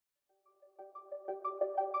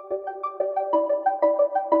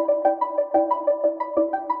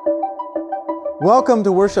Welcome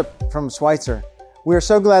to worship from Schweitzer. We are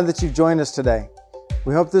so glad that you've joined us today.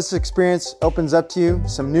 We hope this experience opens up to you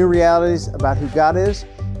some new realities about who God is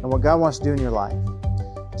and what God wants to do in your life.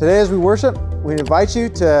 Today as we worship, we invite you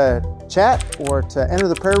to chat or to enter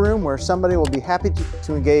the prayer room where somebody will be happy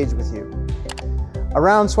to engage with you.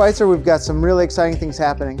 Around Schweitzer, we've got some really exciting things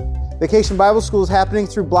happening. Vacation Bible School is happening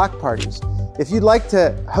through block parties. If you'd like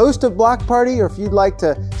to host a block party or if you'd like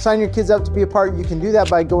to sign your kids up to be a part, you can do that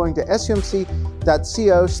by going to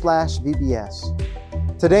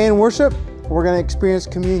sumc.co/VBS. Today in worship, we're going to experience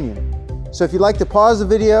communion. So if you'd like to pause the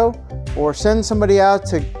video or send somebody out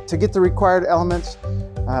to get the required elements,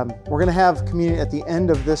 we're going to have communion at the end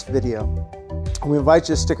of this video. We invite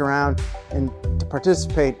you to stick around and to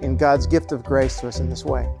participate in God's gift of grace to us in this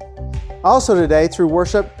way. Also today, through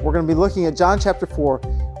worship, we're going to be looking at John chapter 4,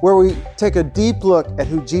 where we take a deep look at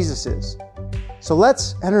who Jesus is. So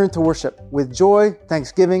let's enter into worship with joy,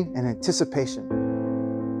 thanksgiving, and anticipation.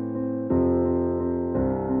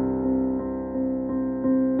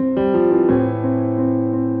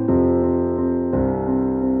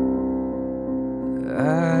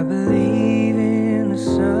 I believe in the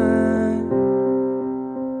sun.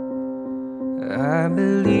 I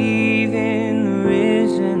believe in the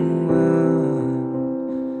risen one.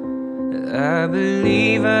 I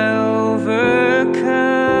believe I overcome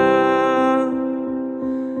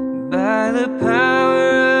by the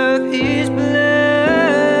power of His blood.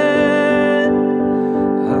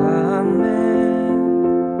 Amen.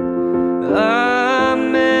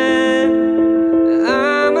 Amen.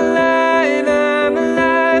 I'm alive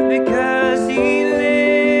because He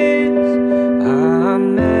lives.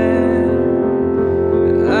 Amen.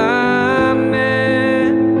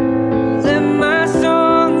 Amen. Let my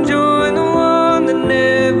song join the one that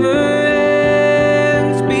never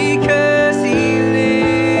ends because He lives.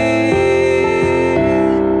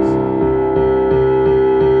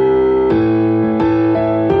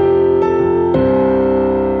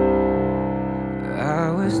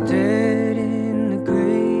 I was dead in the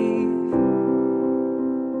grave.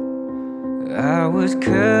 I was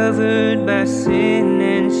covered by sin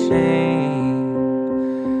and shame.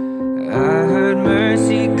 I heard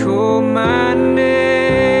mercy call my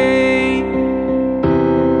name.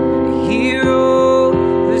 He rolled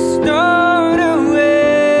the stone away.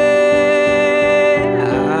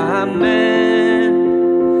 Amen.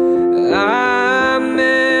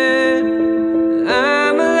 Amen.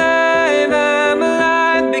 I'm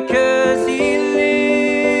alive because He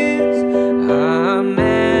lives. Amen.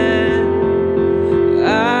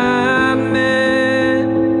 Amen.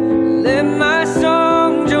 Let my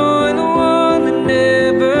song join the one that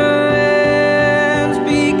never ends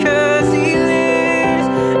because He lives.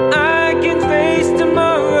 I can face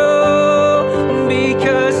tomorrow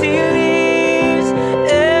because He lives.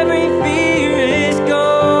 Every fear is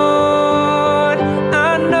gone.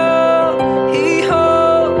 I know He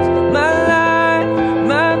holds my life,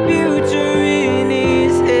 my future in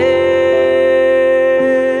His hands.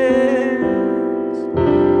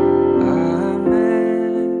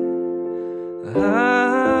 Amen.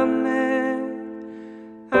 Amen.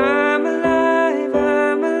 I'm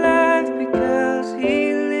alive because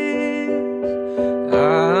He lives.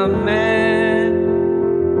 Amen.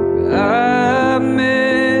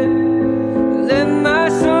 Amen. Let my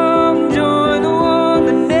song join the one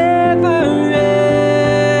that never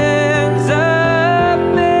ends.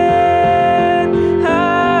 Amen.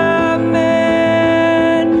 Amen.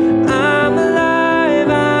 I'm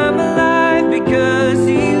alive because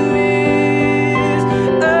He lives.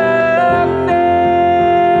 Amen.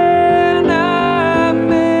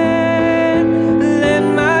 Amen. Let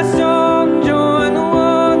my song join the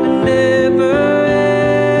one that never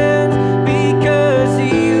ends because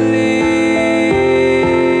He lives.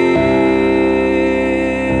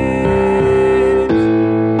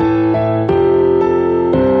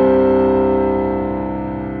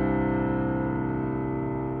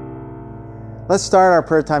 Let's start our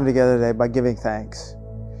prayer time together today by giving thanks.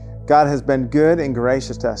 God has been good and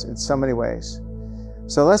gracious to us in so many ways.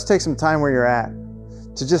 So let's take some time where you're at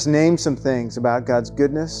to just name some things about God's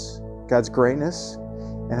goodness, God's greatness,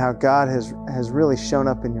 and how God has really shown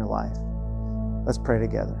up in your life. Let's pray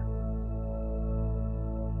together.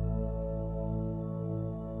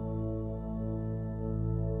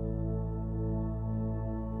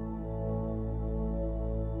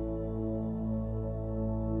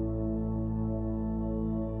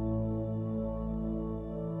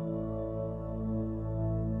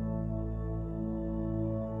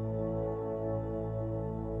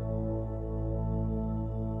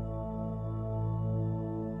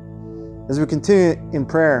 As we continue in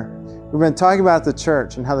prayer, we've been talking about the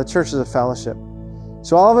church and how the church is a fellowship.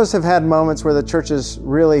 So all of us have had moments where the church has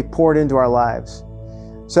really poured into our lives.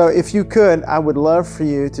 So if you could, I would love for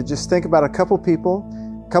you to just think about a couple people,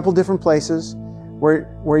 a couple different places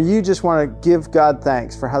where you just want to give God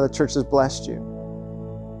thanks for how the church has blessed you.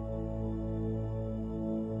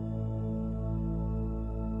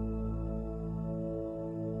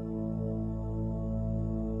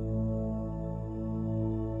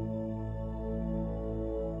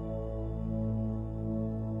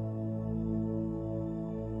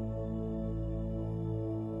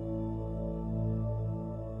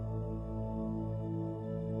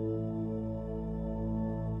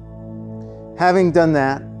 Having done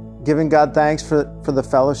that, giving God thanks for the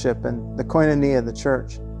fellowship and the koinonia of the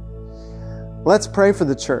church, let's pray for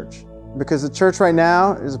the church, because the church right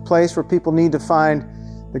now is a place where people need to find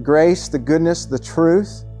the grace, the goodness, the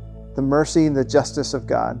truth, the mercy, and the justice of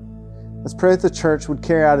God. Let's pray that the church would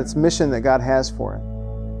carry out its mission that God has for it.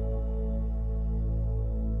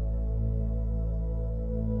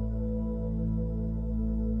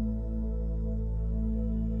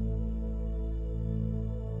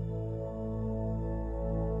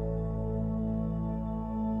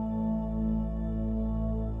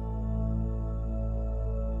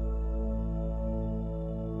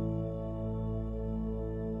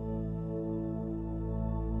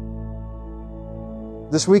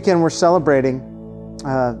 This weekend we're celebrating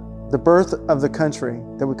the birth of the country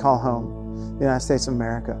that we call home, the United States of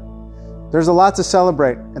America. There's a lot to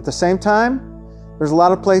celebrate. At the same time, there's a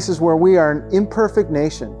lot of places where we are an imperfect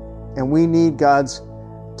nation and we need God's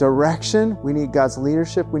direction, we need God's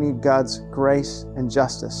leadership, we need God's grace and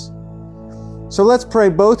justice. So let's pray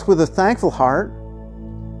both with a thankful heart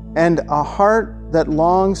and a heart that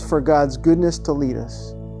longs for God's goodness to lead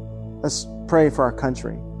us. Let's pray for our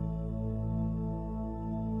country.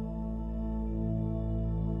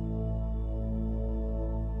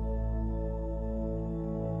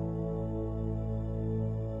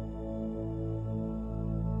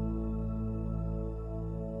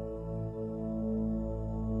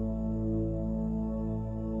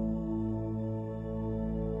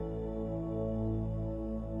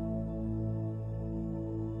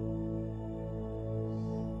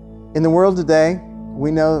 In the world today,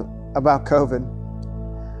 we know about COVID.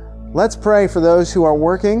 Let's pray for those who are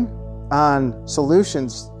working on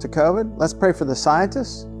solutions to COVID. Let's pray for the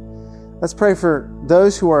scientists. Let's pray for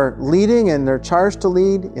those who are leading and they're charged to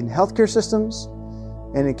lead in healthcare systems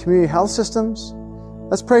and in community health systems.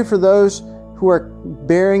 Let's pray for those who are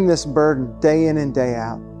bearing this burden day in and day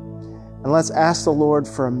out. And let's ask the Lord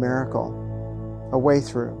for a miracle, a way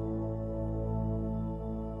through.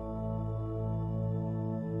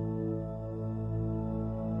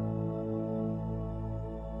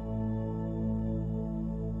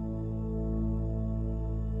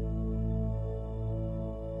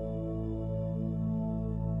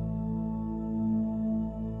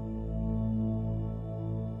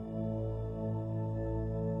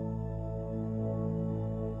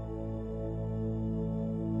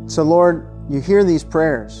 So Lord, you hear these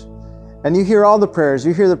prayers, and you hear all the prayers.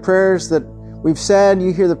 You hear the prayers that we've said.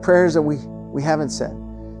 You hear the prayers that we haven't said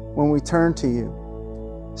when we turn to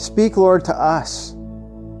you. Speak, Lord, to us.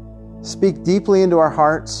 Speak deeply into our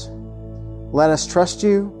hearts. Let us trust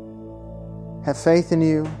you, have faith in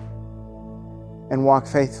you, and walk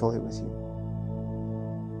faithfully with you.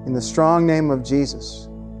 In the strong name of Jesus,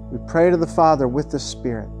 we pray to the Father with the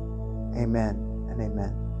Spirit. Amen and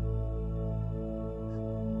amen.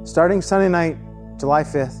 Starting Sunday night, July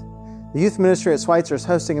 5th, the youth ministry at Schweitzer is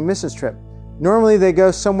hosting a missions trip. Normally they go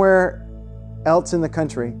somewhere else in the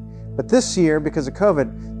country, but this year, because of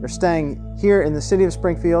COVID, they're staying here in the city of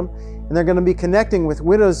Springfield, and they're going to be connecting with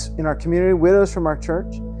widows in our community, widows from our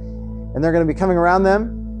church, and they're going to be coming around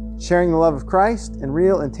them, sharing the love of Christ in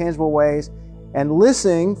real and tangible ways, and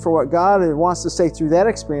listening for what God wants to say through that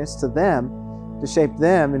experience to them, to shape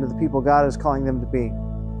them into the people God is calling them to be.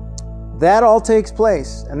 That all takes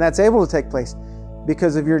place, and that's able to take place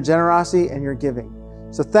because of your generosity and your giving.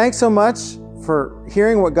 So thanks so much for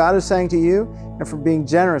hearing what God is saying to you and for being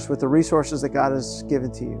generous with the resources that God has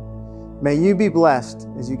given to you. May you be blessed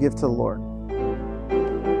as you give to the Lord.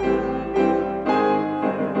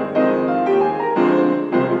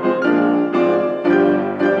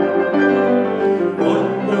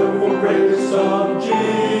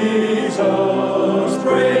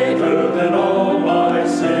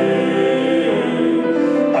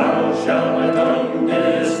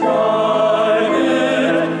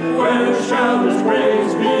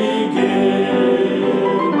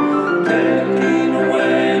 Taking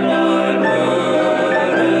away my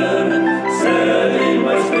burden,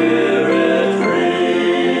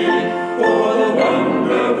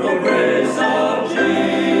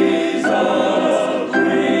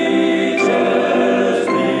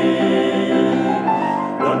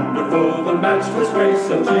 Wonderful, the matchless grace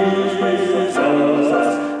of Jesus,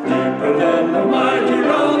 deeper than the mighty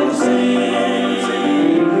rolling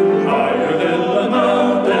sea, higher than the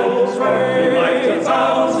mountains, sparkling like a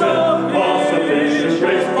thousand, all sufficient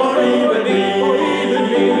grace for even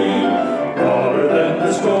me, broader than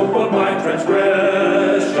the scope of my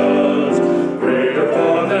transgressions, greater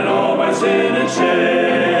far than all my sin and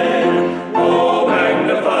shame. Oh,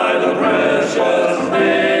 magnify the precious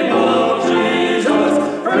name of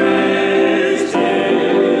Jesus, praise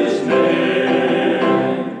His name.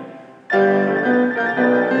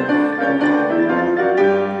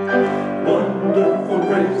 Wonderful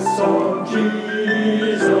grace of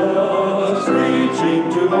Jesus, reaching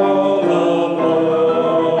to all the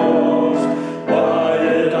lost. By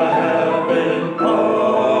it I have been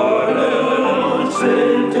pardoned,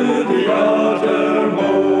 saved to the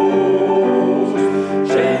uttermost.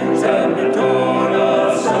 Chains have been torn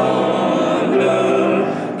asunder,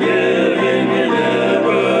 giving me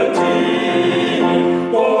liberty.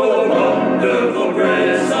 For the wonderful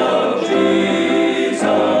grace of Jesus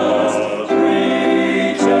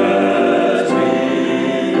reaches me.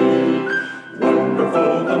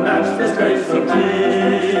 Wonderful, the matchless grace of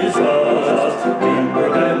Jesus, deeper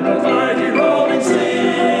than the mighty rolling sea,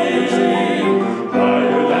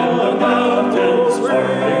 higher than the mountains,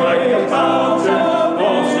 sparkling like a fountain,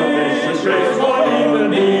 all sufficient grace for even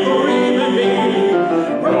me,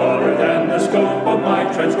 broader than the scope of my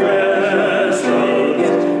transgressions,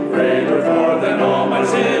 greater far than all my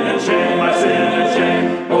sin and shame,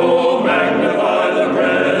 Oh, magnify the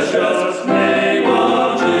precious name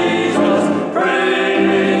of Jesus,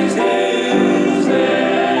 praise His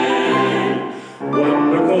name.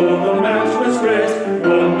 Wonderful, the matchless grace,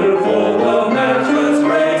 wonderful, the matchless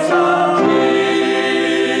grace of Jesus.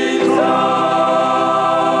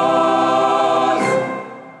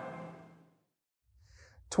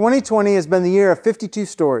 2020 has been the year of 52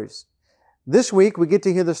 stories. This week, we get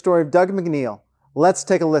to hear the story of Doug McNeil. Let's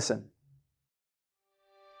take a listen.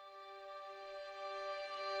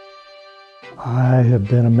 I have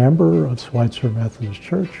been a member of Schweitzer Methodist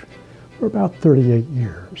Church for about 38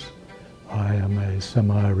 years. I am a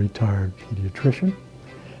semi-retired pediatrician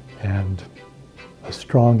and a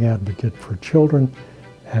strong advocate for children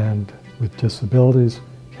and with disabilities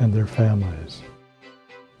and their families.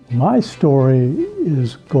 My story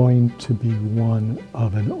is going to be one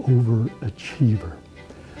of an overachiever.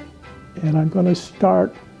 And I'm going to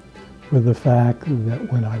start with the fact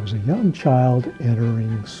that when I was a young child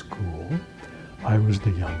entering school, I was the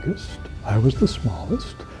youngest, I was the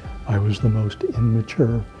smallest, I was the most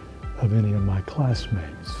immature of any of my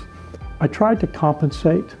classmates. I tried to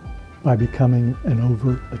compensate by becoming an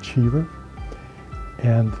overachiever,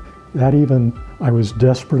 and that even I was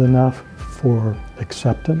desperate enough for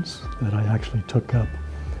acceptance that I actually took up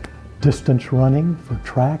distance running for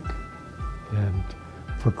track and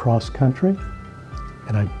for cross country.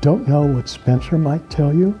 And I don't know what Spencer might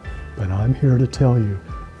tell you, but I'm here to tell you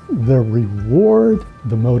the reward,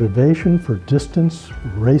 the motivation for distance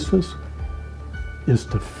races is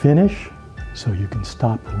to finish so you can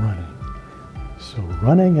stop running. So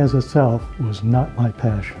running as itself was not my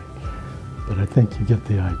passion, but I think you get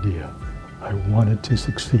the idea. I wanted to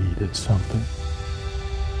succeed at something.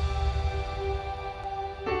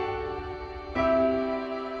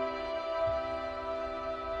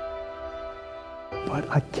 But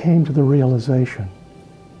I came to the realization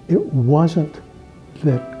it wasn't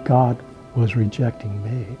that God was rejecting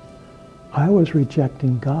me. I was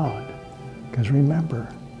rejecting God. Because remember,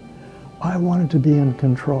 I wanted to be in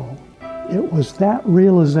control. It was that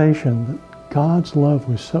realization that God's love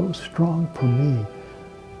was so strong for me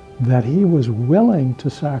that He was willing to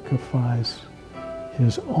sacrifice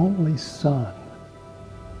His only Son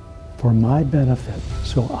for my benefit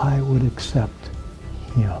so I would accept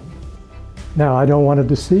Him. Now, I don't want to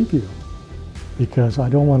deceive you because I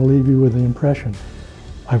don't want to leave you with the impression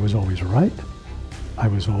I was always right, I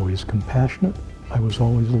was always compassionate, I was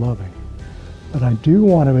always loving. But I do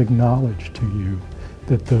want to acknowledge to you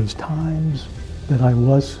that those times that I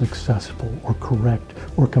was successful or correct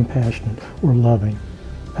or compassionate or loving,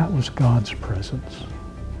 that was God's presence.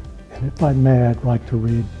 And if I may, I'd like to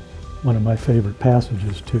read one of my favorite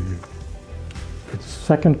passages to you. It's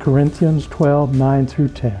 2 Corinthians 12, 9 through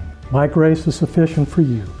 10. My grace is sufficient for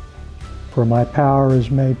you, for my power is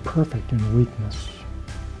made perfect in weakness.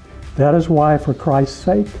 That is why, for Christ's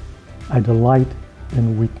sake, I delight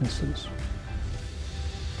in weaknesses.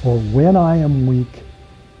 For when I am weak,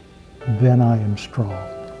 then I am strong.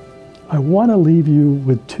 I want to leave you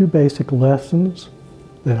with two basic lessons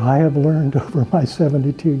that I have learned over my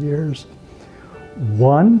 72 years.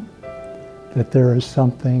 One, that there is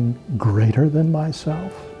something greater than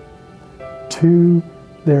myself. 2,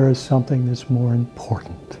 there is something that's more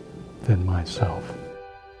important than myself.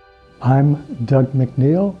 I'm Doug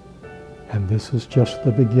McNeil, and this is just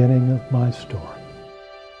the beginning of my story.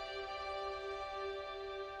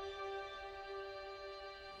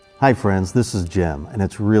 Hi friends, this is Jim, and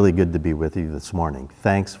it's really good to be with you this morning.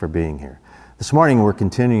 Thanks for being here. This morning we're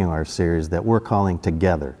continuing our series that we're calling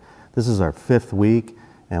Together. This is our 5th week,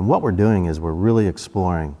 and what we're doing is we're really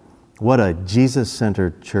exploring what a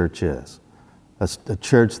Jesus-centered church is. A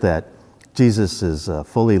church that Jesus is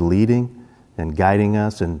fully leading and guiding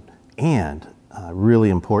us, and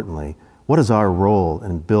really importantly, what is our role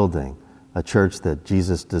in building a church that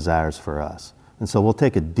Jesus desires for us? And so we'll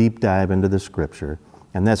take a deep dive into the scripture,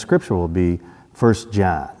 and that scripture will be 1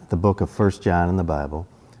 John, the book of 1 John in the Bible.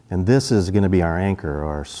 And this is going to be our anchor or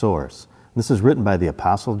our source. This is written by the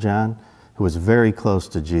Apostle John, who was very close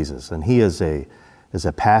to Jesus. And he is a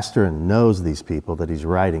pastor and knows these people that he's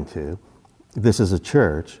writing to. This is a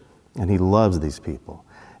church, and he loves these people.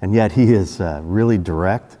 And yet he is really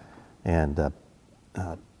direct and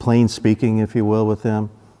plain speaking, if you will, with them,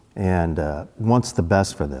 and wants the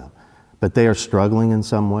best for them. But they are struggling in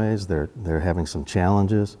some ways. They're having some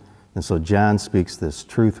challenges. And so John speaks this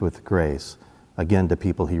truth with grace, again, to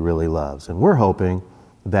people he really loves. And we're hoping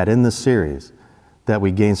that in this series that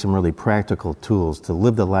we gain some really practical tools to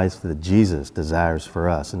live the life that Jesus desires for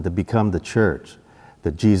us and to become the church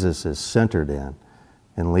that Jesus is centered in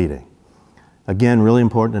and leading. Again, really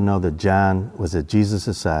important to know that John was at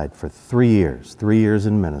Jesus' side for 3 years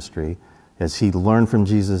in ministry. As he learned from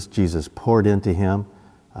Jesus, Jesus poured into him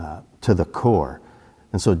to the core.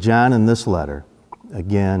 And so John in this letter,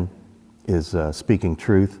 again, is speaking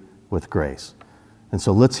truth with grace. And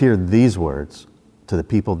so let's hear these words to the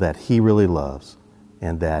people that he really loves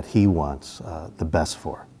and that he wants the best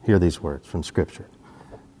for. Hear these words from Scripture.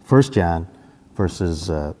 1 John,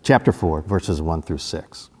 chapter 4, verses 1 through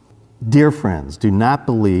 6. Dear friends, do not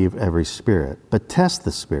believe every spirit, but test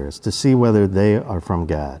the spirits to see whether they are from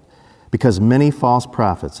God, because many false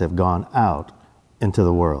prophets have gone out into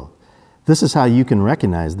the world. This is how you can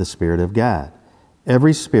recognize the Spirit of God.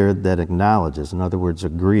 Every spirit that acknowledges, in other words,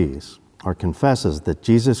 agrees, or confesses that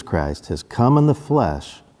Jesus Christ has come in the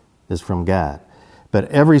flesh is from God. But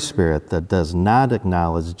every spirit that does not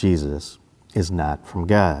acknowledge Jesus is not from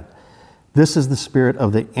God. This is the spirit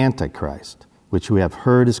of the Antichrist, which we have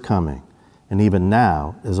heard is coming, and even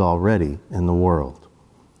now is already in the world.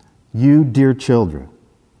 You, dear children,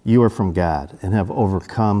 you are from God and have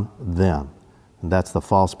overcome them. And that's the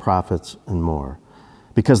false prophets and more.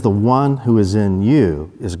 Because the one who is in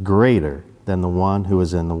you is greater than the one who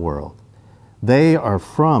is in the world. They are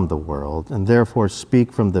from the world and therefore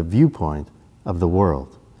speak from the viewpoint of the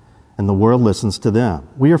world. And the world listens to them.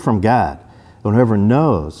 We are from God. And whoever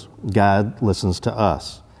knows God listens to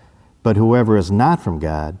us. But whoever is not from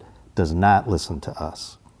God does not listen to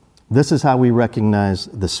us. This is how we recognize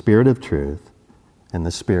the spirit of truth and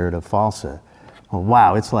the spirit of falsehood. Well,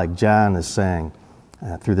 wow, it's like John is saying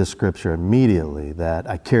through this scripture immediately that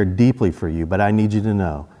I care deeply for you, but I need you to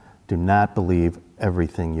know, do not believe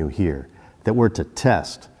everything you hear. That we're to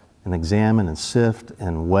test and examine and sift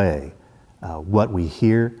and weigh what we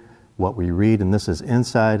hear, what we read, and this is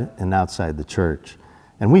inside and outside the church.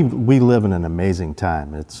 And we live in an amazing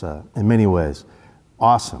time. It's in many ways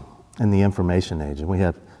awesome in the information age, and we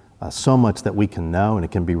have so much that we can know, and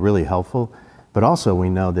it can be really helpful, but also we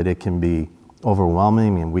know that it can be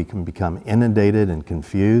overwhelming and we can become inundated and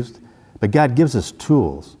confused. But God gives us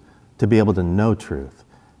tools to be able to know truth.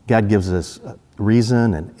 God gives us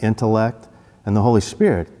reason and intellect, and the Holy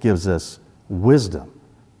Spirit gives us wisdom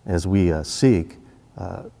as we seek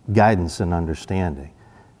guidance and understanding.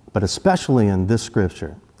 But especially in this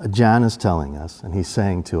scripture, John is telling us, and he's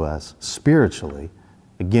saying to us spiritually,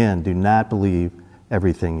 again, do not believe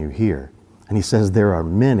everything you hear. And he says there are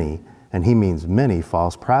many, and he means many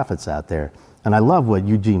false prophets out there. And I love what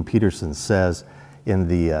Eugene Peterson says in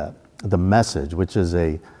the Message, which is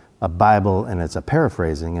a Bible, and it's a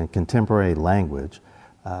paraphrasing in contemporary language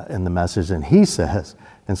in the Message. And he says,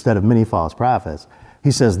 instead of many false prophets,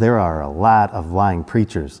 he says there are a lot of lying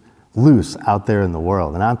preachers loose out there in the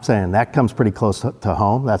world. And I'm saying that comes pretty close to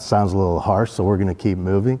home. That sounds a little harsh, so we're going to keep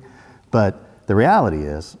moving. But the reality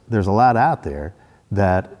is there's a lot out there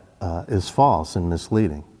that is false and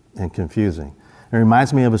misleading and confusing. It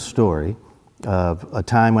reminds me of a story of a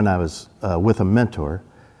time when I was with a mentor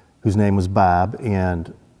whose name was Bob,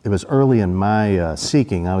 and it was early in my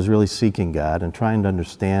seeking. I was really seeking God and trying to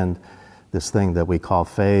understand this thing that we call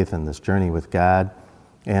faith and this journey with God.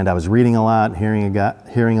 And I was reading a lot, hearing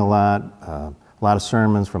a lot, a lot of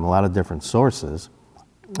sermons from a lot of different sources,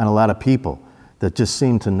 and a lot of people that just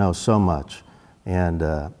seem to know so much. And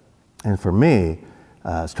for me,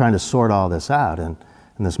 I was trying to sort all this out. And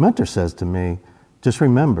this mentor says to me, just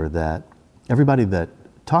remember that everybody that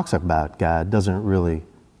talks about God doesn't really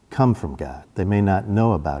come from God. They may not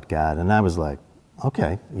know about God. And I was like,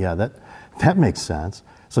 okay, yeah, that makes sense.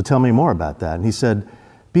 So tell me more about that. And he said,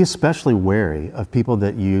 be especially wary of people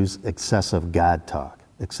that use excessive God talk.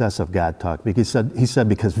 Because he said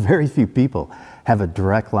because very few people have a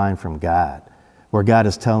direct line from God where God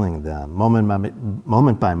is telling them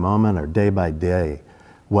moment by moment or day by day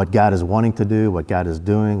what God is wanting to do, what God is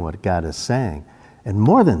doing, what God is saying. And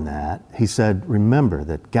more than that, he said, remember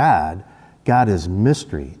that God is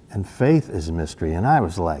mystery and faith is mystery. And I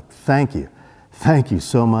was like, thank you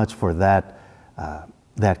so much for that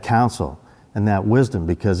counsel and that wisdom,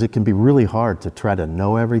 because it can be really hard to try to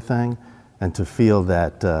know everything and to feel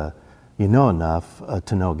that you know enough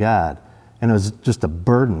to know God. And it was just a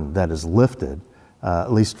burden that is lifted,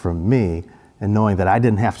 at least from me, and knowing that I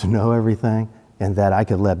didn't have to know everything and that I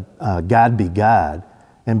could let God be God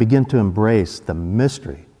and begin to embrace the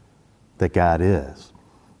mystery that God is.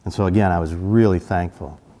 And so again, I was really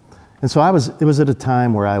thankful. And so it was at a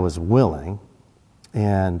time where I was willing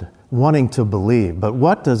and wanting to believe. But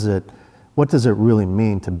what does it really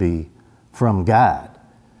mean to be from God?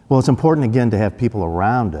 Well, it's important again to have people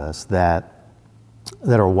around us that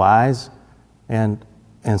are wise and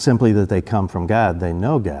simply that they come from God, they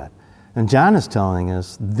know God. And John is telling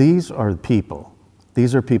us these are people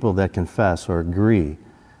that confess or agree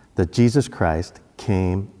that Jesus Christ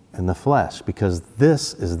came in the flesh, because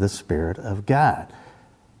this is the Spirit of God.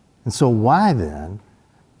 And so why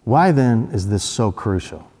then is this so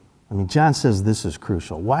crucial? I mean, John says this is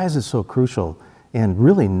crucial. Why is it so crucial and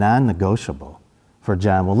really non-negotiable for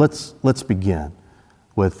John? Well, let's begin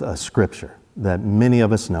with a scripture that many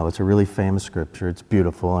of us know. It's a really famous scripture. It's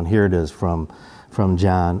beautiful, and here it is from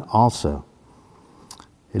John also.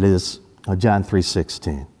 It is John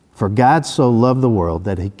 3:16. For God so loved the world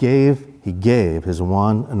that he gave his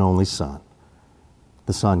one and only Son.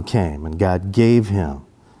 The Son came, and God gave him,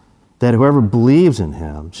 that whoever believes in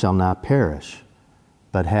him shall not perish,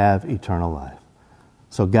 but have eternal life.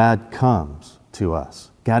 So God comes to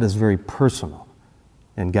us. God is very personal,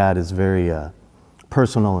 and God is very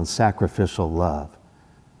personal and sacrificial love.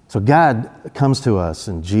 So God comes to us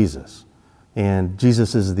in Jesus, and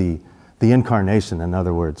Jesus is the incarnation. In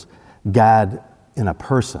other words, God in a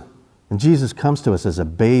person. And Jesus comes to us as a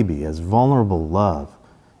baby, as vulnerable love,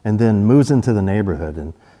 and then moves into the neighborhood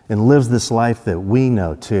and lives this life that we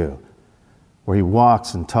know too, where he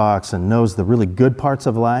walks and talks and knows the really good parts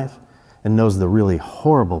of life and knows the really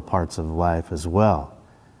horrible parts of life as well.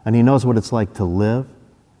 And he knows what it's like to live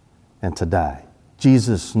and to die.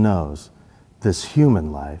 Jesus knows this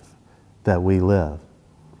human life that we live.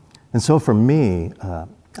 And so for me,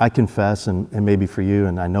 I confess, and maybe for you,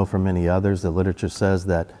 and I know for many others, the literature says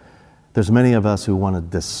that there's many of us who want to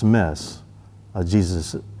dismiss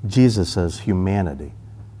Jesus' humanity,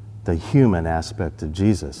 the human aspect of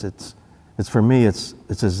Jesus. It's for me, it's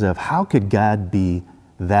as if, how could God be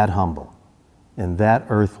that humble and that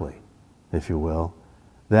earthly, if you will,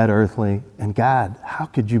 that earthly? And God, how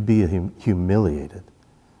could you be humiliated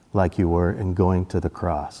like you were in going to the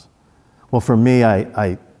cross? Well, for me,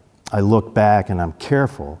 I look back and I'm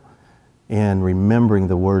careful in remembering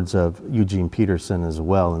the words of Eugene Peterson as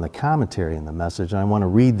well in the commentary in the message. And I want to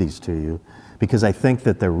read these to you because I think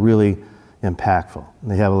that they're really impactful.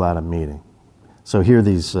 They have a lot of meaning. So hear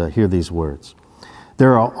these words.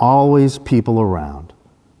 There are always people around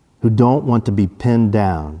who don't want to be pinned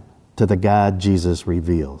down to the God Jesus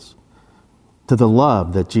reveals, to the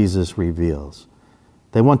love that Jesus reveals.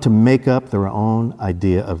 They want to make up their own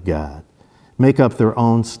idea of God, make up their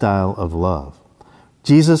own style of love.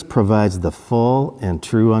 Jesus provides the full and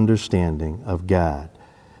true understanding of God.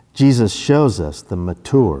 Jesus shows us the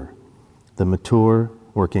mature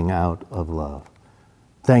working out of love.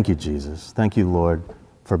 Thank you, Jesus. Thank you, Lord,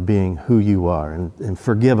 for being who you are. And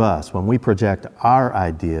forgive us when we project our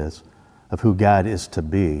ideas of who God is to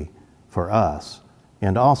be for us,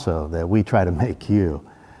 and also that we try to make you.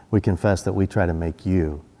 We confess that we try to make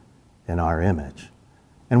you in our image.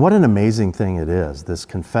 And what an amazing thing it is, this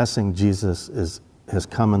confessing Jesus has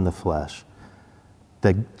come in the flesh,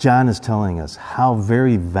 that John is telling us how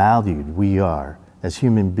very valued we are as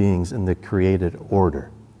human beings in the created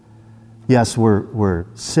order. Yes, we're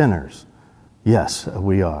sinners. Yes,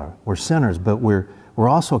 we are. We're sinners, but we're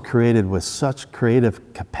also created with such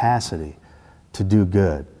creative capacity to do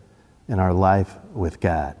good in our life with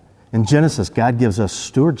God. In Genesis, God gives us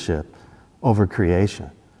stewardship over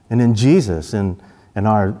creation. And in Jesus, in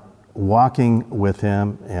our walking with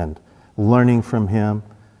him and learning from him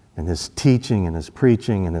and his teaching and his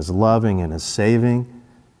preaching and his loving and his saving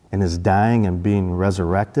and his dying and being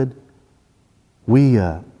resurrected, we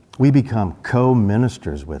become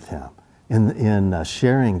co-ministers with him in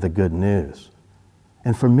sharing the good news.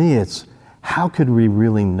 And for me, it's how could we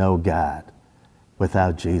really know God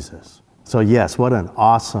without Jesus? So yes, what an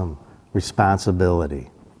awesome responsibility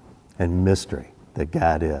and mystery that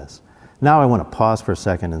God is. Now I want to pause for a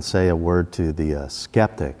second and say a word to the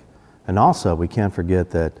skeptic. And also, we can't forget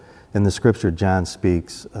that in the scripture, John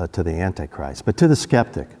speaks to the Antichrist. But to the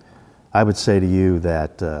skeptic, I would say to you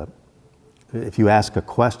that if you ask a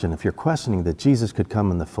question, if you're questioning that Jesus could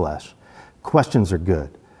come in the flesh, questions are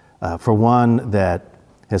good. For one that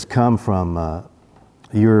has come from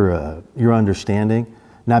your understanding,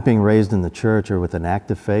 not being raised in the church or with an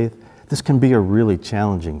active faith, this can be a really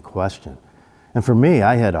challenging question. And for me,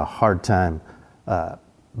 I had a hard time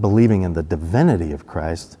believing in the divinity of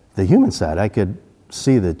Christ. The human side, I could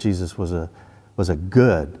see that Jesus was a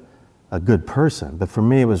good person. But for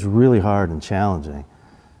me, it was really hard and challenging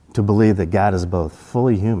to believe that God is both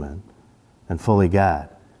fully human and fully God.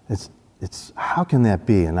 It's how can that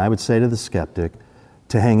be? And I would say to the skeptic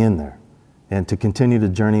to hang in there and to continue to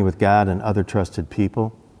journey with God and other trusted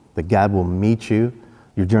people, that God will meet you.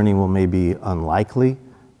 Your journey will maybe unlikely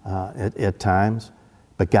at times,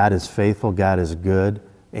 but God is faithful, God is good,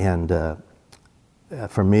 and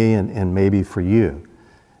for me and maybe for you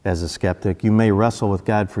as a skeptic, you may wrestle with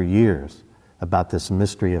God for years about this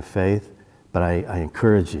mystery of faith, but I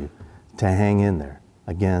encourage you to hang in there.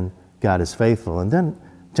 Again, God is faithful. And then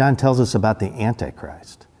John tells us about the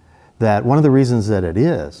Antichrist, that one of the reasons that it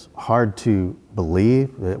is hard to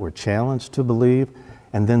believe, that we're challenged to believe,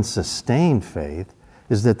 and then sustain faith,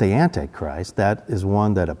 is that the Antichrist, that is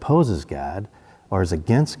one that opposes God or is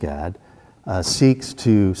against God, seeks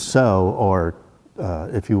to sow or,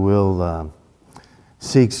 if you will,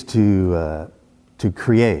 seeks to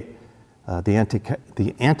create.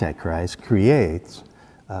 The Antichrist creates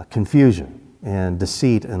confusion and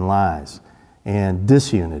deceit and lies and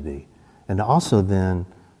disunity, and also then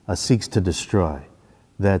seeks to destroy.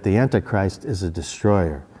 That the Antichrist is a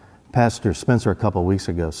destroyer. Pastor Spencer a couple weeks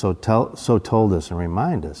ago so told us and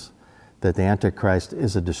reminded us that the Antichrist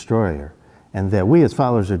is a destroyer, and that we as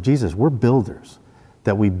followers of Jesus, we're builders.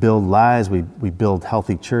 That we build lives, we build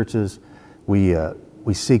healthy churches, we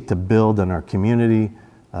seek to build in our community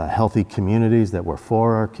healthy communities, that we're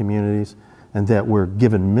for our communities, and that we're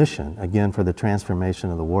given mission, again, for the transformation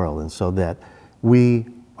of the world, and so that we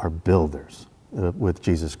are builders with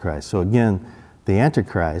Jesus Christ. So again, the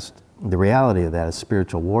Antichrist, the reality of that is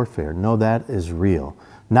spiritual warfare. Know that is real.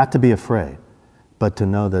 Not to be afraid, but to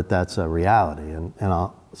know that that's a reality, and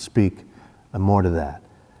I'll speak more to that.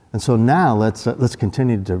 And so now let's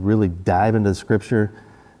continue to really dive into the Scripture,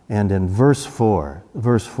 and in verse 4,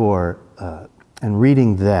 and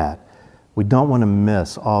reading that, we don't want to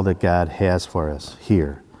miss all that God has for us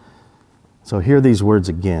here. So hear these words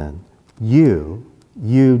again. You,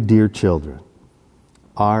 dear children,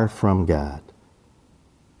 are from God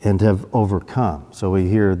and have overcome. So we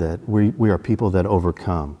hear that we are people that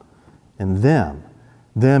overcome. And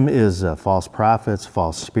them is false prophets,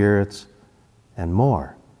 false spirits, and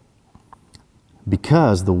more.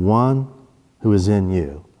 Because the one who is in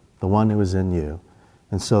you,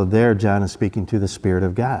 and so there John is speaking to the Spirit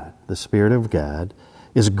of God. The Spirit of God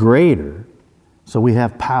is greater, so we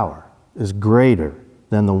have power, is greater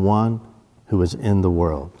than the one who is in the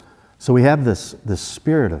world. So we have this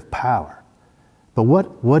spirit of power. But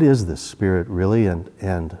what is this spirit really,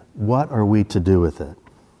 and what are we to do with it?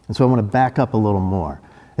 And so I want to back up a little more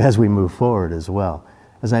as we move forward as well.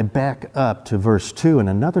 As I back up to verse 2 in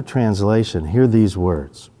another translation, hear these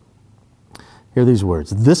words.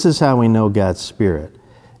 This is how we know God's Spirit.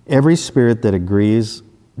 Every spirit that agrees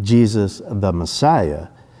Jesus, the Messiah,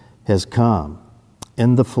 has come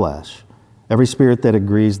in the flesh. Every spirit that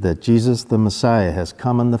agrees that Jesus, the Messiah, has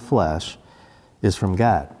come in the flesh is from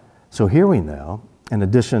God. So here we know, in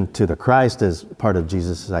addition to the Christ as part of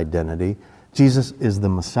Jesus' identity, Jesus is the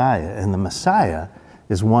Messiah. And the Messiah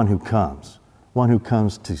is one who comes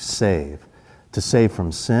to save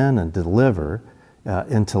from sin and deliver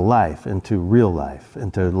into life, into real life,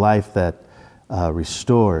 into life that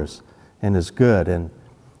restores and is good. And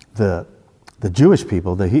the Jewish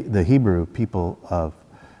people, the Hebrew people of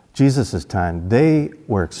Jesus' time, they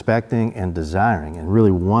were expecting and desiring and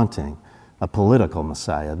really wanting a political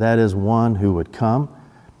Messiah. That is, one who would come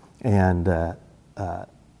and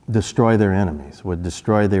destroy their enemies, would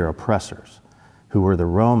destroy their oppressors, who were the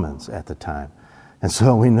Romans at the time. And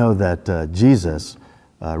so we know that Jesus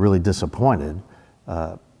really disappointed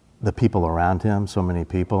the people around him, so many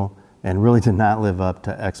people, and really did not live up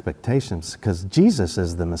to expectations, because Jesus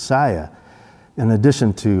is the Messiah. In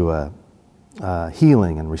addition to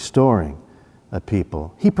healing and restoring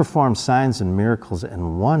people, he performed signs and miracles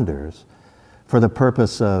and wonders for the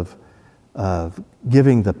purpose of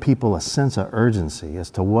giving the people a sense of urgency as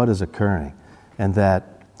to what is occurring, and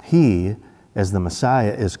that he, as the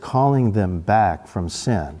Messiah, is calling them back from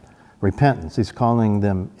sin, repentance. He's calling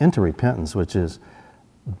them into repentance, which is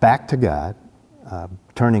back to God,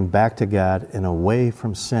 turning back to God and away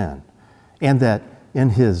from sin. And that in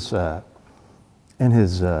his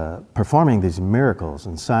performing these miracles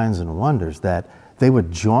and signs and wonders, that they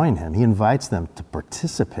would join him. He invites them to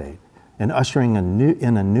participate in ushering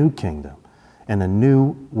in a new kingdom and a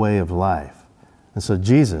new way of life. And so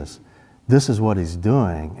Jesus, this is what he's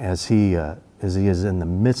doing as he is in the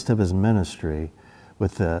midst of his ministry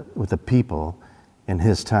with the people in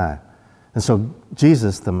his time. And so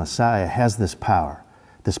Jesus, the Messiah, has this power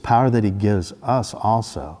that he gives us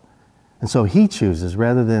also. And so he chooses,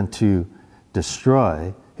 rather than to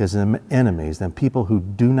destroy his enemies and people who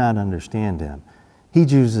do not understand him, he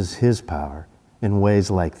uses his power in ways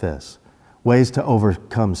like this, ways to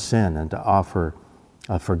overcome sin and to offer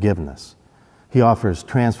forgiveness. He offers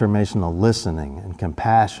transformational listening and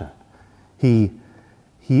compassion. He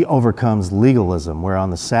overcomes legalism, where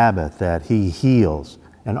on the Sabbath that he heals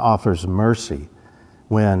and offers mercy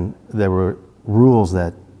when there were rules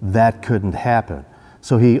that couldn't happen.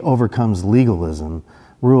 So he overcomes legalism,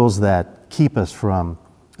 rules that keep us from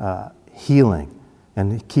healing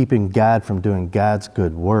and keeping God from doing God's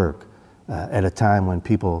good work at a time when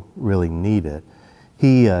people really need it.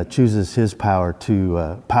 He chooses his power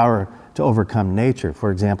to overcome nature.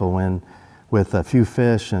 For example, when with a few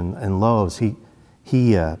fish and loaves, he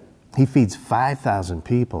feeds 5,000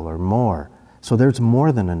 people or more. So there's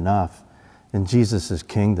more than enough in Jesus'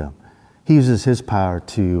 kingdom. He uses his power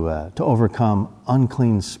to overcome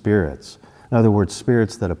unclean spirits. In other words,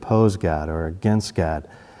 spirits that oppose God or against God.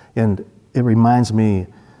 And it reminds me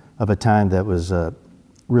of a time that was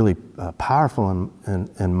really powerful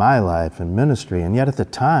in my life and ministry. And yet at the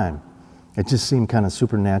time, it just seemed kind of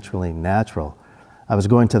supernaturally natural. I was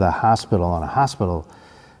going to the hospital on a hospital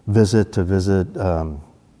visit to visit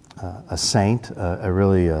a saint,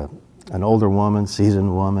 an older woman,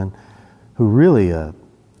 seasoned woman, who really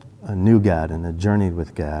knew God and had journeyed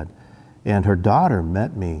with God. And her daughter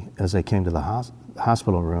met me as I came to the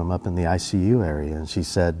hospital room up in the ICU area, and she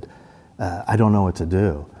said, I don't know what to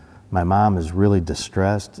do. My mom is really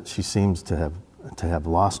distressed. She seems to have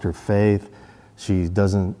lost her faith. She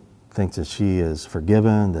doesn't think that she is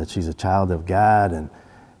forgiven, that she's a child of God,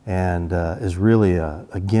 and is really,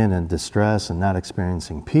 again, in distress and not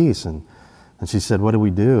experiencing peace. And she said, what do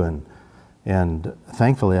we do? And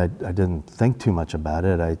thankfully, I didn't think too much about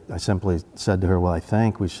it. I simply said to her, well, I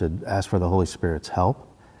think we should ask for the Holy Spirit's help,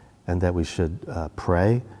 and that we should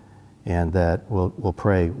pray, and that we'll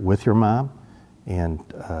pray with your mom, and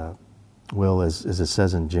we'll, as it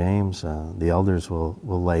says in James, the elders will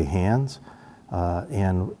lay hands,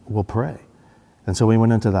 and we'll pray. And so we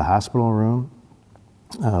went into the hospital room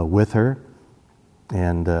with her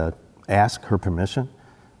and asked her permission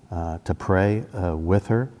to pray with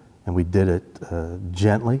her. And we did it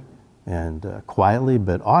gently and quietly,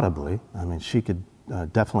 but audibly. I mean, she could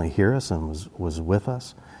definitely hear us and was with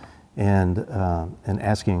us. And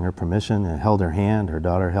asking her permission, and held her hand. Her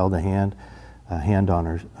daughter held a hand on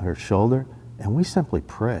her shoulder. And we simply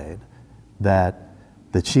prayed that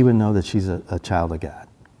she would know that she's a child of God,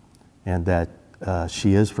 and that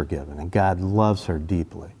she is forgiven, and God loves her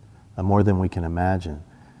deeply, more than we can imagine.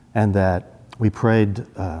 And that we prayed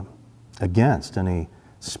against any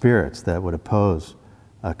spirits that would oppose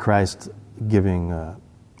Christ giving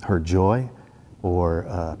her joy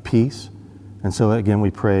or peace. And so again,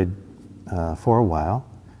 we prayed for a while,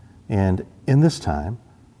 and in this time,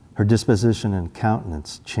 her disposition and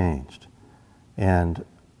countenance changed, and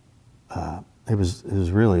it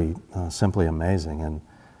was really simply amazing.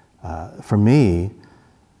 And for me,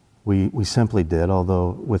 we simply did,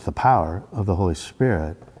 although with the power of the Holy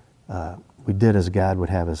Spirit, we did as God would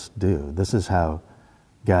have us do. This is how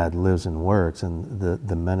God lives and works, and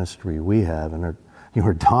the ministry we have. And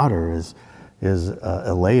her daughter is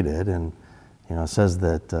elated, and says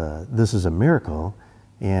that this is a miracle.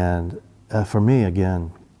 And for me,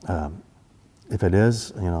 again, if it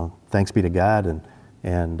is, thanks be to God,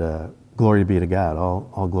 and glory be to God,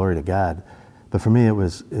 all glory to God. But for me, it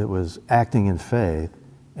was acting in faith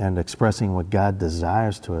and expressing what God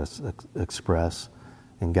desires to us express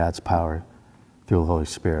in God's power through the Holy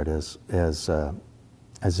Spirit,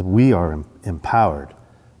 as we are empowered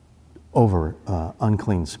over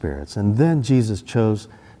unclean spirits. And then Jesus chose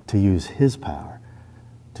to use his power,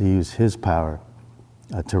 to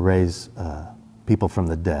raise people from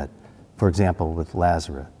the dead. For example, with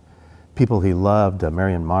Lazarus. People he loved,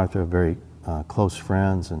 Mary and Martha, very close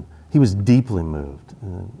friends, and he was deeply moved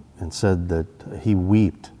and said that he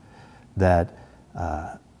wept that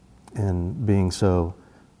in being so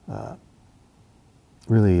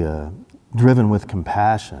really driven with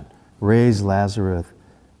compassion, raised Lazarus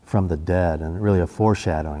from the dead, and really a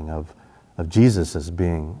foreshadowing of Jesus as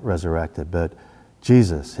being resurrected. But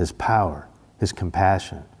Jesus, his power, his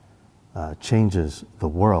compassion, changes the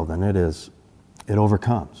world, and it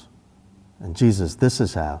overcomes. And Jesus, this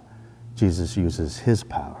is how Jesus uses his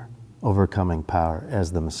power, overcoming power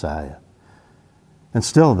as the Messiah. And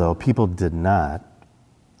still, though, people did not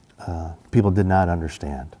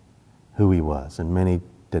understand who he was, and many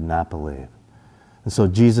did not believe. And so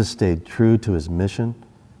Jesus stayed true to his mission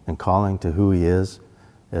and calling to who he is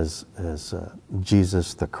as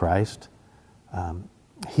Jesus the Christ.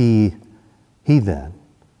 He then,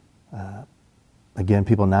 again,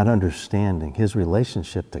 people not understanding his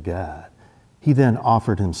relationship to God, he then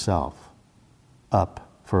offered himself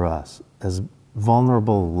up for us as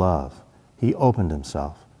vulnerable love. He opened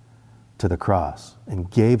himself to the cross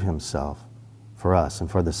and gave himself for us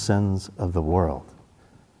and for the sins of the world.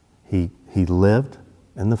 He lived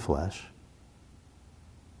in the flesh.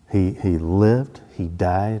 He lived, he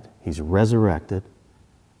died, he's resurrected,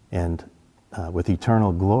 and with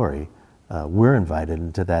eternal glory, we're invited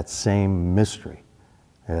into that same mystery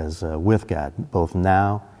as with God, both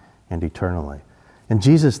now and eternally. And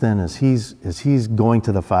Jesus then, as he's going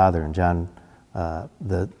to the Father in John,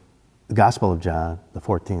 the Gospel of John, the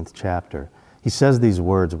 14th chapter, he says these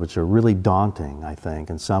words, which are really daunting, I think,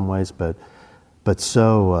 in some ways, but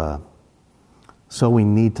so we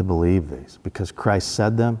need to believe these because Christ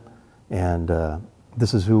said them, and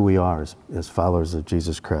this is who we are as followers of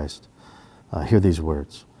Jesus Christ. Hear these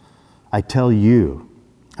words. I tell you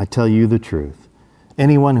the truth.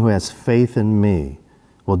 Anyone who has faith in me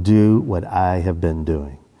will do what I have been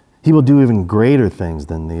doing. He will do even greater things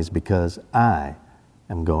than these because I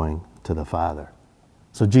am going to the Father.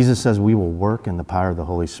 So Jesus says we will work in the power of the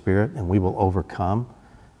Holy Spirit and we will overcome,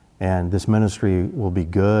 and this ministry will be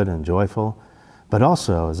good and joyful. But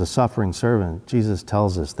also, as a suffering servant, Jesus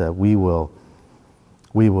tells us that we will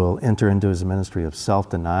enter into his ministry of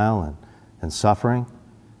self-denial and suffering.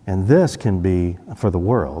 And this can be, for the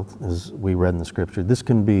world, as we read in the scripture, this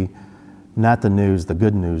can be not the news, the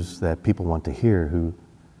good news that people want to hear who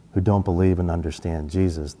don't believe and understand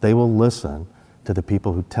Jesus. They will listen to the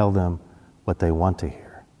people who tell them what they want to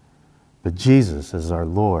hear. But Jesus, as our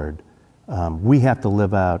Lord, we have to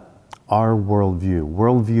live out our worldview.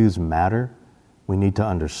 Worldviews matter. We need to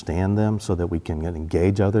understand them so that we can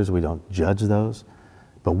engage others. We don't judge those.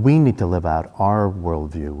 But we need to live out our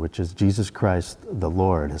worldview, which is Jesus Christ, the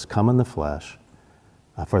Lord, has come in the flesh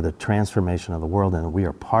for the transformation of the world, and we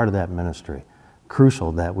are part of that ministry.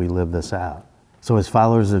 Crucial that we live this out. So as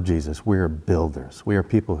followers of Jesus, we are builders. We are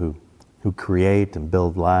people who create and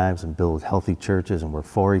build lives and build healthy churches, and we're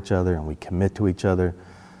for each other, and we commit to each other.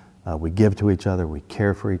 We give to each other. We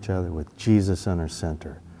care for each other with Jesus in our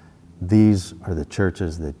center. These are the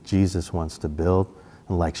churches that Jesus wants to build.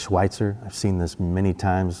 And like Schweitzer, I've seen this many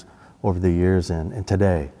times over the years, and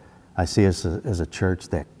today I see us as a church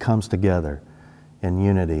that comes together in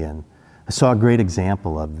unity. And I saw a great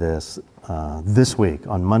example of this this week.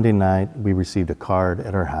 On Monday night, we received a card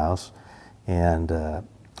at our house, and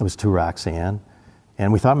it was to Roxanne.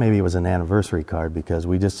 And we thought maybe it was an anniversary card because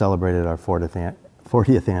we just celebrated our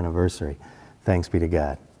 40th anniversary. Thanks be to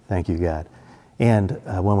God. Thank you, God. And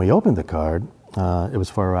when we opened the card, it was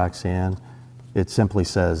for Roxanne. It simply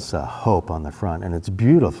says hope on the front, and it's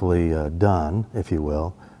beautifully done, if you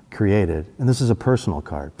will, created. And this is a personal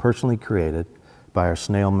card, personally created by our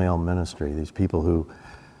snail mail ministry, these people who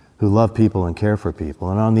love people and care for people.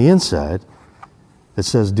 And on the inside, it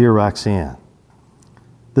says, Dear Roxanne,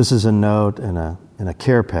 this is a note and a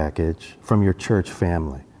care package from your church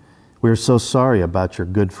family. We are so sorry about your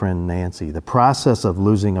good friend Nancy. The process of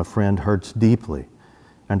losing a friend hurts deeply,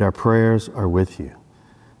 and our prayers are with you.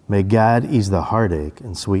 May God ease the heartache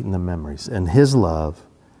and sweeten the memories. And his love,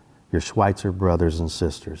 your Schweitzer brothers and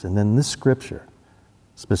sisters. And then this scripture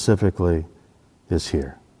specifically is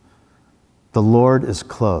here. The Lord is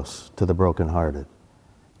close to the brokenhearted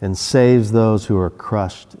and saves those who are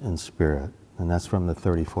crushed in spirit. And that's from the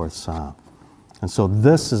 34th Psalm. And so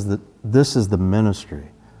this is the ministry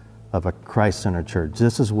of a Christ-centered church.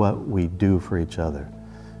 This is what we do for each other.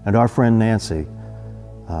 And our friend Nancy,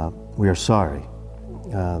 we are sorry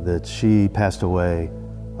that she passed away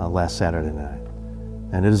last Saturday night.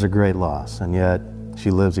 And it is a great loss, and yet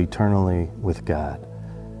she lives eternally with God.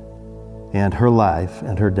 And her life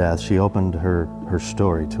and her death, she opened her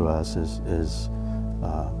story to us as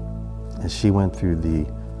she went through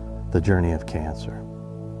the journey of cancer.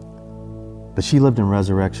 But she lived in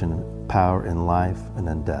resurrection power in life and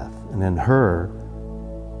in death. And in her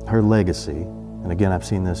legacy, and again I've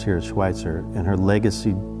seen this here at Schweitzer, in her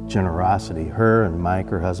legacy generosity, her and Mike,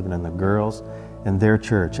 her husband, and the girls and their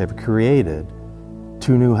church have created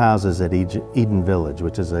 2 new houses at Eden Village,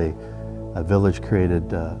 which is a village created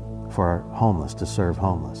for our homeless, to serve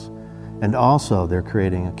homeless. And also they're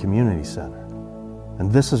creating a community center.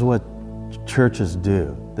 And this is what churches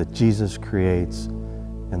do, that Jesus creates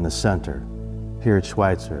in the center here at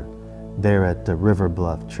Schweitzer, there at the River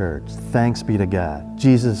Bluff Church. Thanks be to God.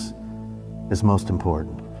 Jesus is most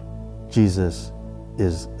important. Jesus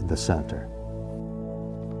is the center.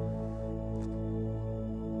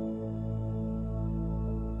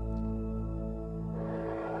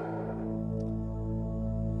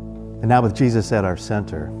 And now with Jesus at our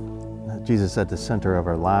center, Jesus at the center of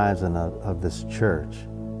our lives and of this church,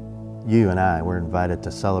 you and I, we're invited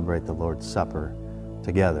to celebrate the Lord's Supper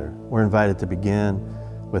together. We're invited to begin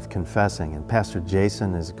with confessing, and Pastor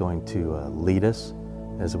Jason is going to lead us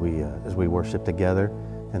as we worship together,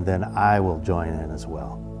 and then I will join in as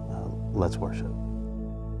well. Let's worship.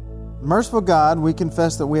 Merciful God, we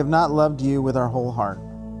confess that we have not loved you with our whole heart.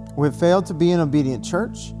 We have failed to be an obedient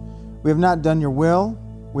church. We have not done your will.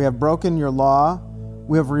 We have broken your law.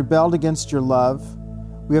 We have rebelled against your love.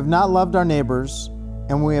 We have not loved our neighbors,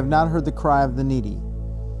 and we have not heard the cry of the needy.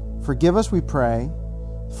 Forgive us, we pray.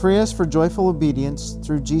 Free us for joyful obedience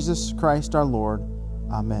through Jesus Christ our Lord.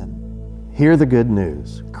 Amen. Hear the good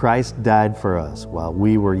news. Christ died for us while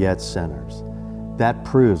we were yet sinners. That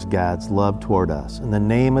proves God's love toward us. In the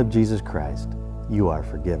name of Jesus Christ, you are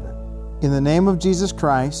forgiven. In the name of Jesus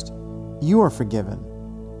Christ, you are forgiven.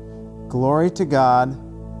 Glory to God.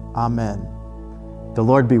 Amen. The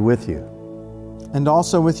Lord be with you. And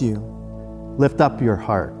also with you. Lift up your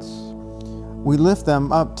hearts. We lift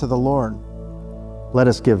them up to the Lord. Let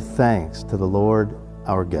us give thanks to the Lord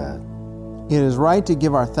our God. It is right to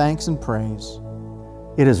give our thanks and praise.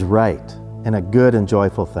 It is right and a good and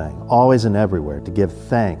joyful thing, always and everywhere, to give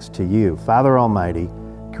thanks to you, Father Almighty,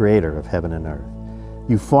 Creator of heaven and earth.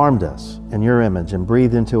 You formed us in your image and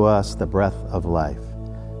breathed into us the breath of life.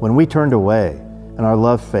 When we turned away and our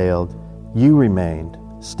love failed, you remained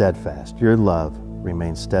steadfast. Your love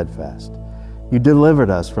remained steadfast. You delivered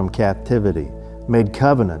us from captivity, made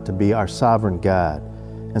covenant to be our sovereign God,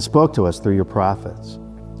 and spoke to us through your prophets.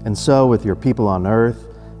 And so with your people on earth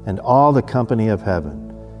and all the company of heaven,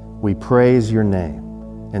 we praise your name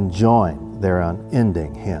and join their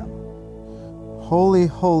unending hymn. Holy,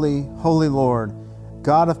 holy, holy Lord,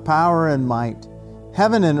 God of power and might,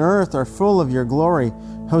 heaven and earth are full of your glory.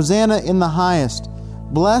 Hosanna in the highest.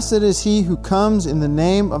 Blessed is he who comes in the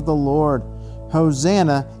name of the Lord.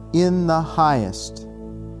 Hosanna in the highest.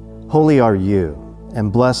 Holy are you,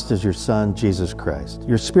 and blessed is your Son, Jesus Christ.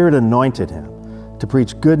 Your Spirit anointed him to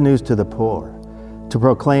preach good news to the poor, to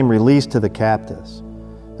proclaim release to the captives,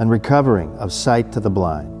 and recovering of sight to the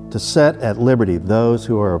blind, to set at liberty those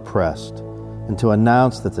who are oppressed, and to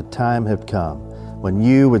announce that the time had come when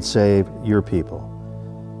you would save your people.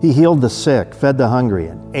 He healed the sick, fed the hungry,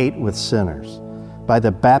 and ate with sinners. By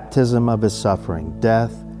the baptism of his suffering,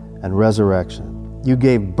 death, and resurrection, you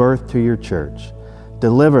gave birth to your church,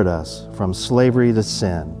 delivered us from slavery to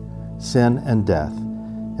sin and death,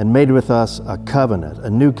 and made with us a covenant, a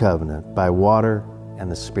new covenant, by water and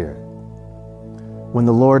the Spirit. When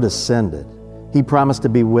the Lord ascended, he promised to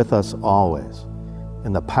be with us always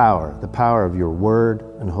in the power of your Word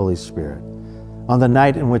and Holy Spirit. On the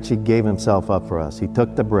night in which he gave himself up for us, he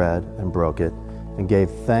took the bread and broke it and gave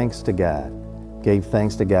thanks to God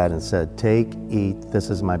and said, "Take, eat, this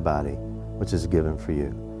is my body, which is given for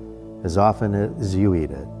you. As often as you eat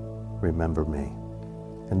it, remember me."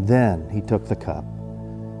 And then he took the cup.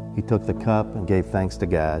 He took the cup and gave thanks to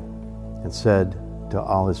God and said to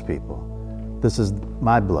all his people, "This is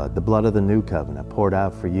my blood, the blood of the new covenant, poured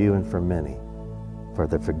out for you and for many, for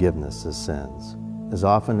the forgiveness of sins. As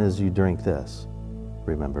often as you drink this,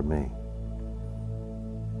 remember me."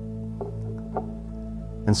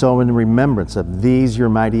 And so in remembrance of these your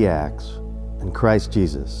mighty acts in Christ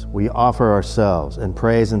Jesus, we offer ourselves in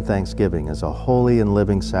praise and thanksgiving as a holy and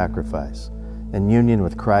living sacrifice in union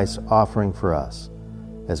with Christ's offering for us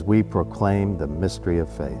as we proclaim the mystery of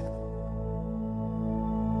faith.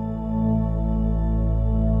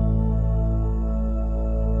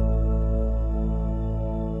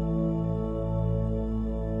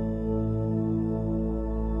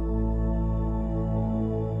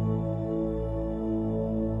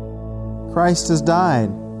 Christ has died.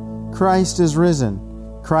 Christ is risen.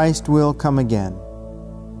 Christ will come again.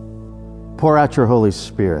 Pour out your Holy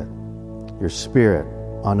Spirit,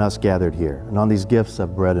 on us gathered here, and on these gifts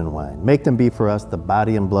of bread and wine. Make them be for us the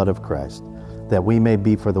body and blood of Christ, that we may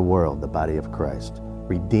be for the world the body of Christ,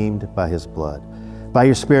 redeemed by his blood. By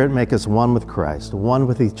your Spirit, make us one with Christ, one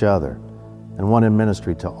with each other, and one in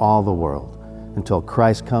ministry to all the world, until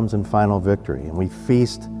Christ comes in final victory and we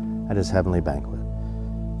feast at his heavenly banquet.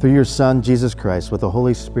 Through your Son, Jesus Christ, with the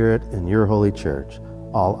Holy Spirit in your holy church,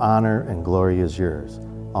 all honor and glory is yours,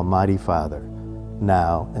 Almighty Father,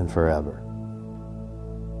 now and forever.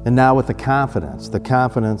 And now with the confidence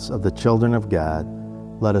of the children of God,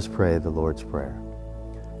 let us pray the Lord's Prayer.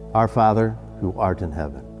 Our Father, who art in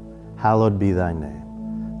heaven, hallowed be thy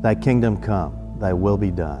name. Thy kingdom come, thy will be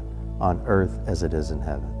done, on earth as it is in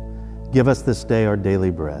heaven. Give us this day our daily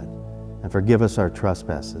bread, and forgive us our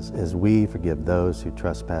trespasses, as we forgive those who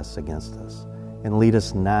trespass against us. And lead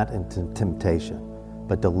us not into temptation,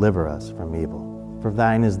 but deliver us from evil. For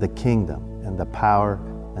thine is the kingdom, and the power,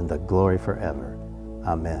 and the glory forever.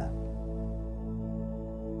 Amen.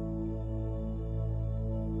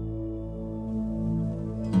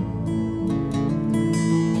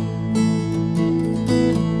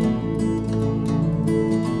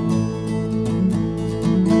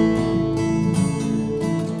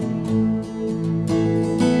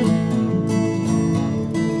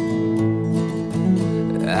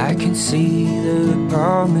 I can see the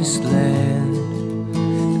promised land,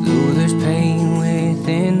 though there's pain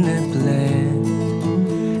within the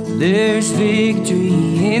plan. There's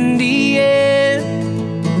victory in the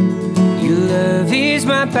end. Your love is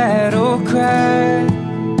my battle cry.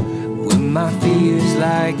 When my fears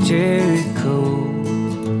like Jericho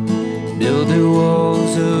build their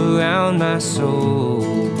walls around my soul,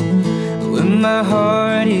 when my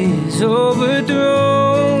heart is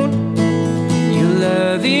overthrown, your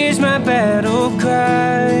love is my battle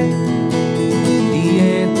cry, the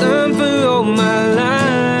anthem for all my life.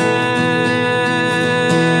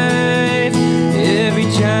 Every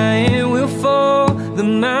giant will fall, the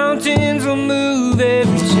mountains will move,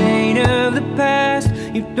 every chain of the past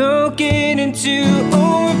you've broken into.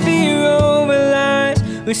 Over fear, over lies,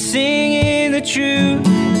 we're singing the truth.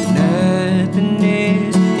 Nothing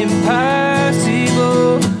is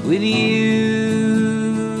impossible with you.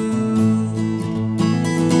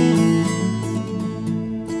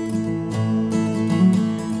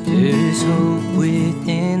 There's hope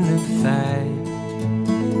within the fight,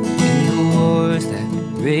 in the wars that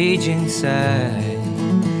rage inside.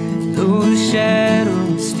 Though the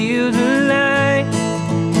shadows steal the light,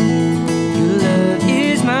 your love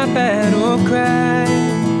is my battle cry.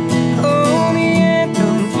 Oh, the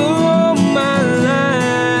anthem for all my life.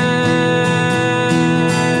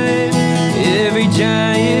 Every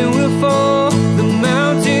giant will fall, the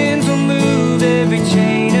mountains will move, every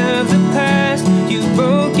chain of the past you've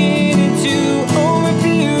broken into. Over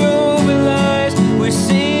fear, over lies, we're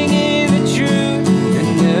singing the truth, and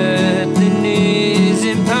nothing is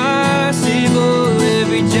impossible.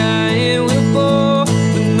 Every giant will fall,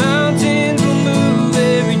 the mountains will move,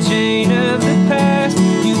 every chain of the past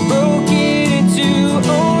you've broken into.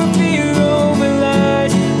 Over fear, over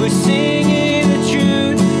lies, we're singing the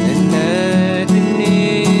truth, and nothing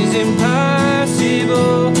is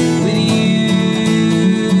impossible with you.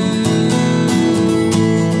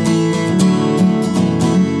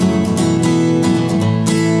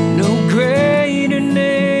 No greater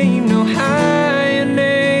name, no higher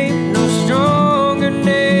name, no stronger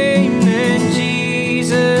name than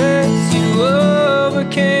Jesus. You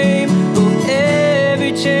overcame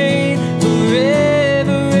every chain,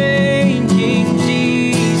 forever reign, King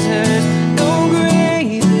Jesus. No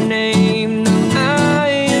greater name, no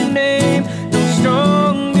higher name, no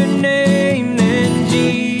stronger name than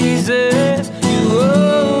Jesus. You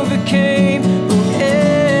overcame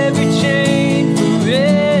every chain,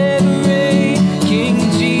 forever reign, King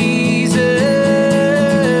Jesus.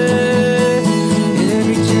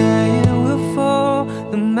 Every giant will fall,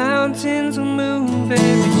 the mountains will move,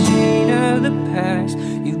 every chain of the past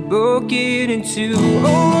you've broken into.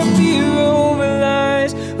 Over fear, over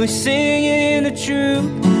lies, we're singing the truth,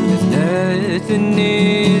 that nothing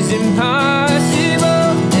is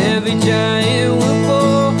impossible. Every giant will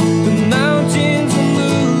fall, the mountains will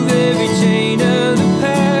move, every chain of the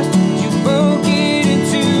past you've broken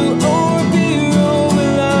into. Over fear, over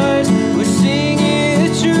lies, we're singing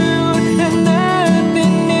the truth, that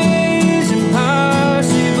nothing is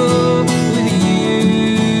impossible with you.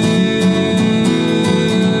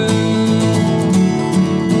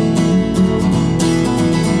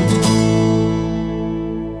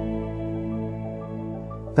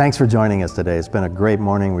 Thanks Thanks for joining us today. It's been a great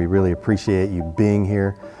morning. We really appreciate you being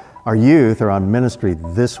here. Our youth are on ministry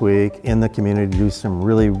this week in the community to do some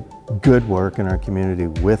really good work in our community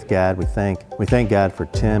with GAD. We thank God for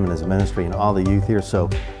Tim and his ministry and all the youth here. So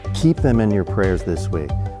keep them in your prayers this week.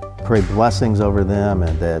 Pray blessings over them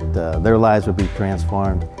and that their lives will be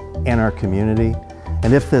transformed in our community.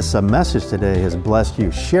 And if this message today has blessed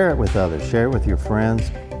you, share it with others. Share it with your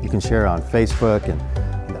friends. You can share it on Facebook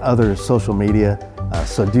and other social media.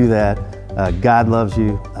 So do that. God loves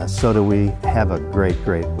you. So do we. Have a great,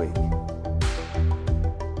 great week.